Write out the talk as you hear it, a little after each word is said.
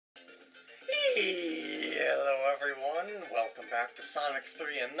Hello everyone, welcome back to Sonic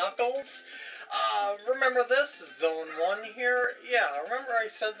 3 and Knuckles. Remember this? Zone 1 here? Yeah, remember I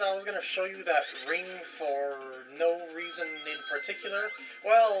said that I was going to show you that ring for no reason in particular?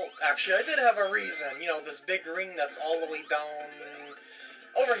 Well, actually I did have a reason. You know, this big ring that's all the way down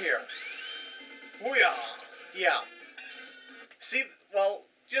over here. Booyah! Yeah. See, well,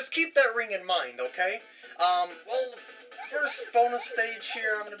 just keep that ring in mind, okay? Well, first bonus stage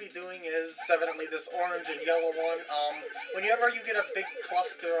here I'm going to be doing is evidently this orange and yellow one. Whenever you get a big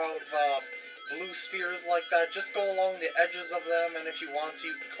cluster of blue spheres like that, just go along the edges of them, and if you want to,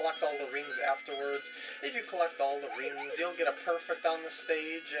 you can collect all the rings afterwards. If you collect all the rings, you'll get a perfect on the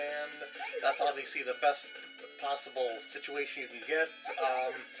stage, and that's obviously the best possible situation you can get.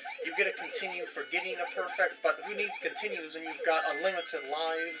 You get a continue for getting a perfect, but who needs continues when you've got unlimited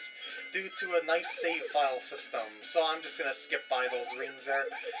lives due to a nice save file system? So I'm just going to skip by those rings there.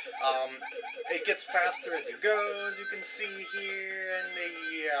 It gets faster as you go, as you can see here, and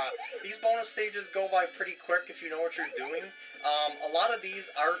yeah, these bonus stages go by pretty quick if you know what you're doing. A lot of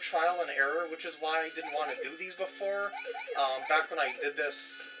these are trial and error, which is why I didn't want to do these before, back when I did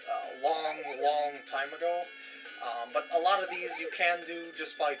this long time ago. But a lot of these you can do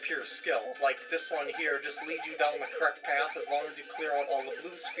just by pure skill. Like this one here just leads you down the correct path as long as you clear out all the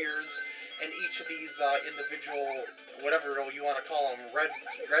blue spheres in each of these individual, whatever you want to call them,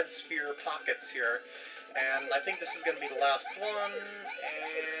 red sphere pockets here. And I think this is going to be the last one,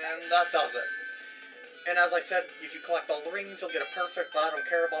 and that does it. And as I said, if you collect all the rings, you'll get a perfect, but I don't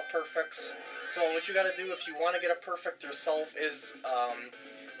care about perfects. So what you got to do if you want to get a perfect yourself is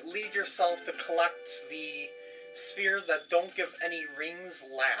lead yourself to collect the spheres that don't give any rings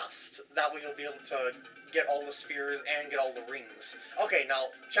last. That way you'll be able to get all the spheres and get all the rings. Okay, now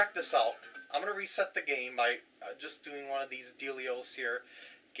check this out. I'm going to reset the game by just doing one of these dealios here.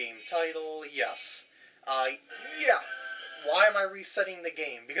 Game title, yes. Yeah. Why am I resetting the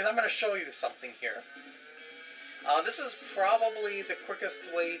game? Because I'm going to show you something here. This is probably the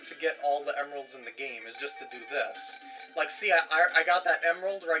quickest way to get all the emeralds in the game, is just to do this. Like, see, I got that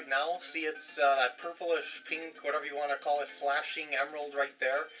emerald right now. See, it's that purplish, pink, whatever you want to call it, flashing emerald right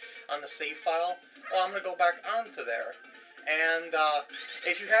there on the save file. Well, I'm going to go back onto there. And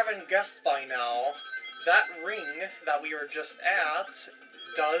if you haven't guessed by now, that ring that we were just at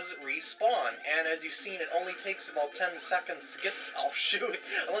does respawn. And as you've seen, it only takes about 10 seconds to get... Oh, shoot!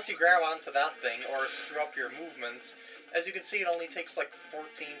 Unless you grab onto that thing or screw up your movements. As you can see, it only takes like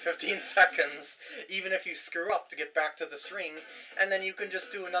 15 seconds, even if you screw up, to get back to this ring, and then you can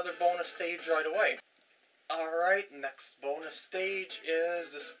just do another bonus stage right away. Alright, next bonus stage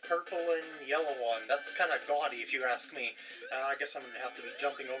is this purple and yellow one. That's kind of gaudy if you ask me. I guess I'm going to have to be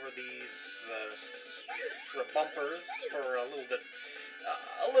jumping over these bumpers for a little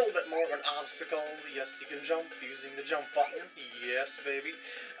bit more of an obstacle. Yes, you can jump using the jump button. Yes, baby.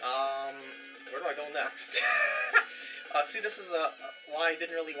 Where do I go next? See, this is why I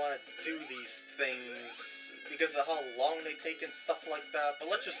didn't really want to do these things, because of how long they take and stuff like that. But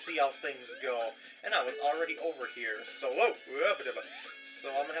let's just see how things go. And I was already over here, so whoa, so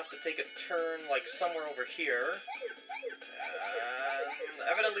I'm gonna have to take a turn like somewhere over here. And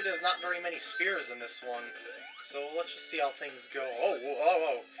evidently, there's not very many spheres in this one. So let's just see how things go.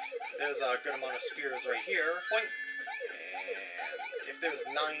 Oh, there's a good amount of spheres right here. Boink. And if there's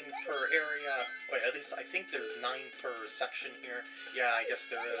 9 per area, wait, at least I think there's 9 per section here. Yeah, I guess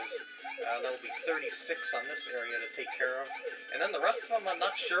there is. That'll be 36 on this area to take care of. And then the rest of them, I'm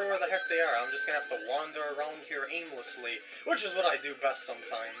not sure where the heck they are. I'm just gonna have to wander around here aimlessly, which is what I do best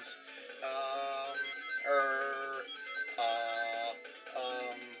sometimes.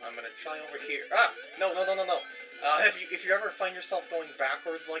 I'm gonna try over here. No. If you ever find yourself going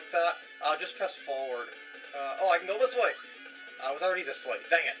backwards like that, just press forward. Oh, I can go this way. I was already this way.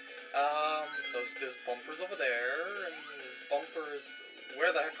 Dang it. There's bumpers over there, and there's bumpers...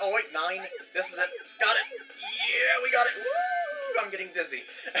 Where the heck? Oh, wait, 9. This is it. Got it. Yeah, we got it. Woo! I'm getting dizzy.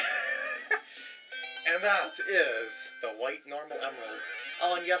 And that is the white normal emerald.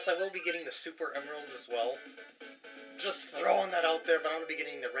 Oh, and yes, I will be getting the super emeralds as well. Just throwing that out there, but I'm going to be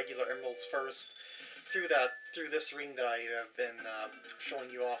getting the regular emeralds first through this ring that I have been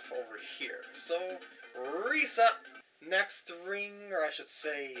showing you off over here. So, reset! Next ring, or I should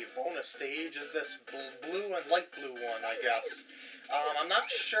say bonus stage, is this blue and light blue one, I guess. I'm not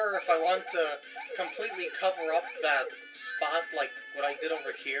sure if I want to completely cover up that spot like what I did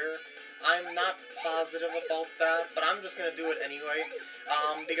over here. I'm not positive about that, but I'm just going to do it anyway.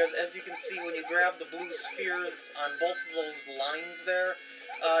 Because as you can see, when you grab the blue spheres on both of those lines there,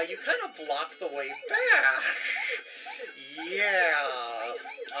 you kind of block the way back. Yeah.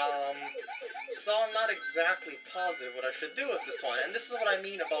 so I'm not exactly positive what I should do with this one. And this is what I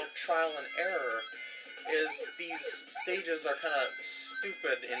mean about trial and error, is these stages are kind of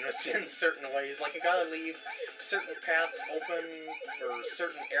stupid in certain ways. Like, you gotta leave certain paths open for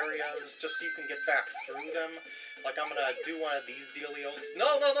certain areas just so you can get back through them. Like, I'm gonna do one of these dealios.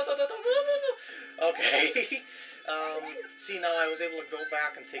 No! Okay. See, now I was able to go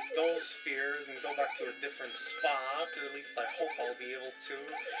back and take those spheres and go back to a different spot, or at least I hope I'll be able to.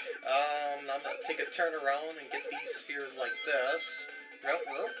 I'm gonna take a turn around and get these spheres like this.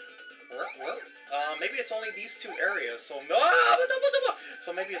 Maybe it's only these two areas, so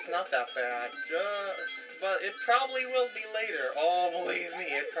maybe it's not that bad. But it probably will be later. Oh, believe me,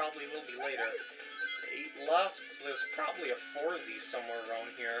 it probably will be later. 8 left, so there's probably a 4Z somewhere around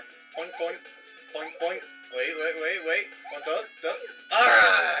here. Boink, boink, boink, boink. Wait. What the?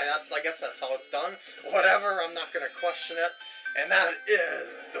 Alright, I guess that's how it's done. Whatever, I'm not gonna question it. And that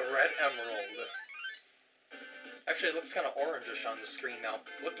is the red emerald. Actually, it looks kind of orangish on the screen now.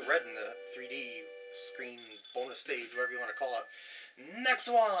 It looked red in the 3D screen bonus stage, whatever you want to call it. Next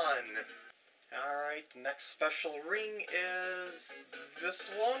one! Alright, the next special ring is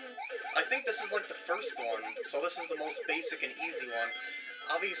this one. I think this is like the first one, so this is the most basic and easy one.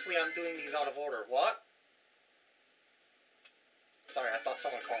 Obviously, I'm doing these out of order. What? Sorry, I thought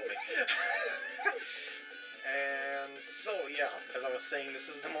someone called me. And so, yeah, as I was saying, this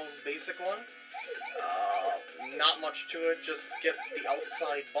is the most basic one. Not much to it, just get the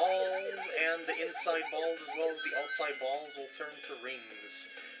outside balls, and the inside balls as well as the outside balls will turn to rings.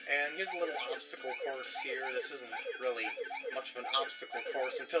 And here's a little obstacle course here. This isn't really much of an obstacle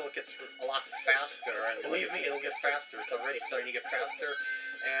course until it gets a lot faster, and believe me, it'll get faster. It's already starting to get faster.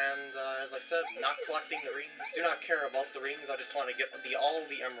 And as I said, not collecting the rings. Do not care about the rings. I just want to get all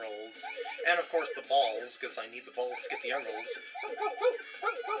the emeralds. And of course the balls, because I need the balls to get the emeralds.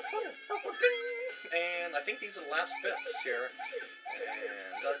 And I think these are the last bits here.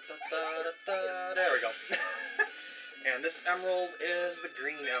 And there we go. And this emerald is the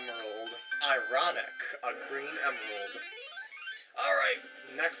green emerald. Ironic, a green emerald. Alright,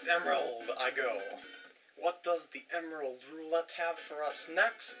 next emerald I go. What does the Emerald Roulette have for us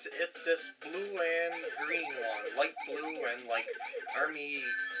next? It's this blue and green one. Light blue and, like, army,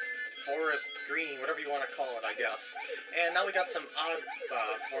 forest green, whatever you want to call it, I guess. And now we got some odd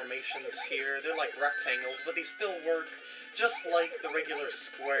formations here. They're like rectangles, but they still work just like the regular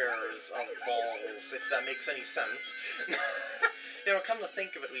squares of balls, if that makes any sense. You know, come to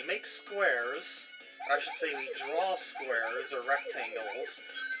think of it, we make squares, or I should say we draw squares or rectangles,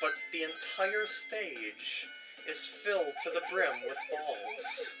 but the entire stage is filled to the brim with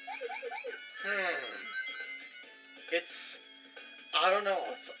balls. It's... I don't know,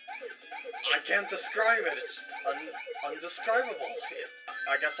 I can't describe it, it's undescribable.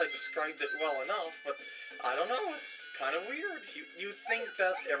 I guess I described it well enough, but I don't know, it's kind of weird. You'd think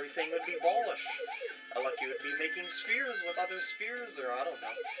that everything would be ballish. Like you would be making spheres with other spheres, or I don't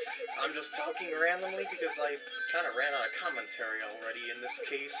know. I'm just talking randomly because I kind of ran out of commentary already in this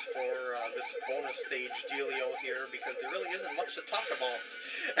case for this bonus stage dealio here, because there really isn't much to talk about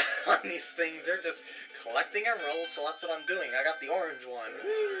on these things. They're just collecting emeralds, so that's what I'm doing. I got the orange one.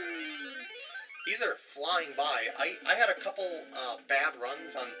 These are flying by. I had a couple bad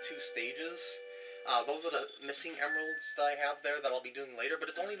runs on 2 stages. Those are the missing emeralds that I have there that I'll be doing later, but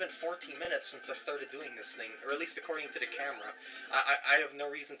it's only been 14 minutes since I started doing this thing, or at least according to the camera. I have no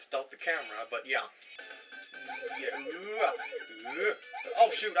reason to doubt the camera, but yeah. Oh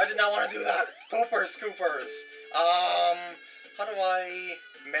shoot, I did not want to do that! Poopers, scoopers! How do I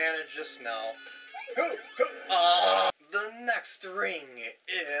manage this now? The next ring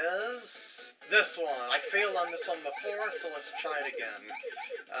is this one. I failed on this one before, so let's try it again.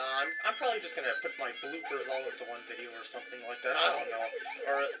 I'm probably just gonna put my bloopers all into one video or something like that. I don't know.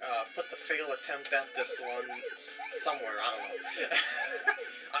 Or put the fail attempt at this one somewhere. I don't know.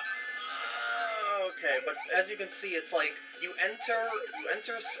 Okay, but as you can see, it's like you enter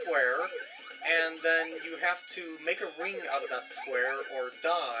a square, and then you have to make a ring out of that square or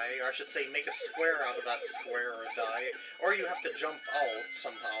die, or I should say make a square out of that square or die, or you have to jump out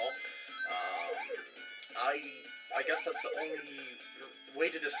somehow. I guess that's the only way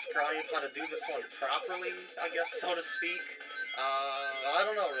to describe how to do this one properly, I guess, so to speak. I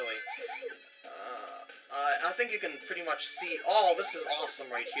don't know, really. I think you can pretty much see... Oh, this is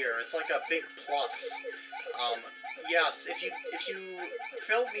awesome right here. It's like a big plus. Yes, if you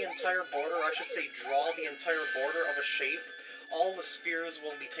fill the entire border, I should say draw the entire border of a shape, all the spheres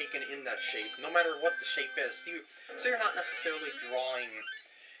will be taken in that shape, no matter what the shape is. So you're not necessarily drawing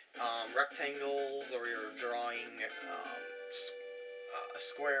rectangles, or you're drawing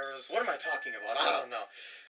squares. What am I talking about? I don't know.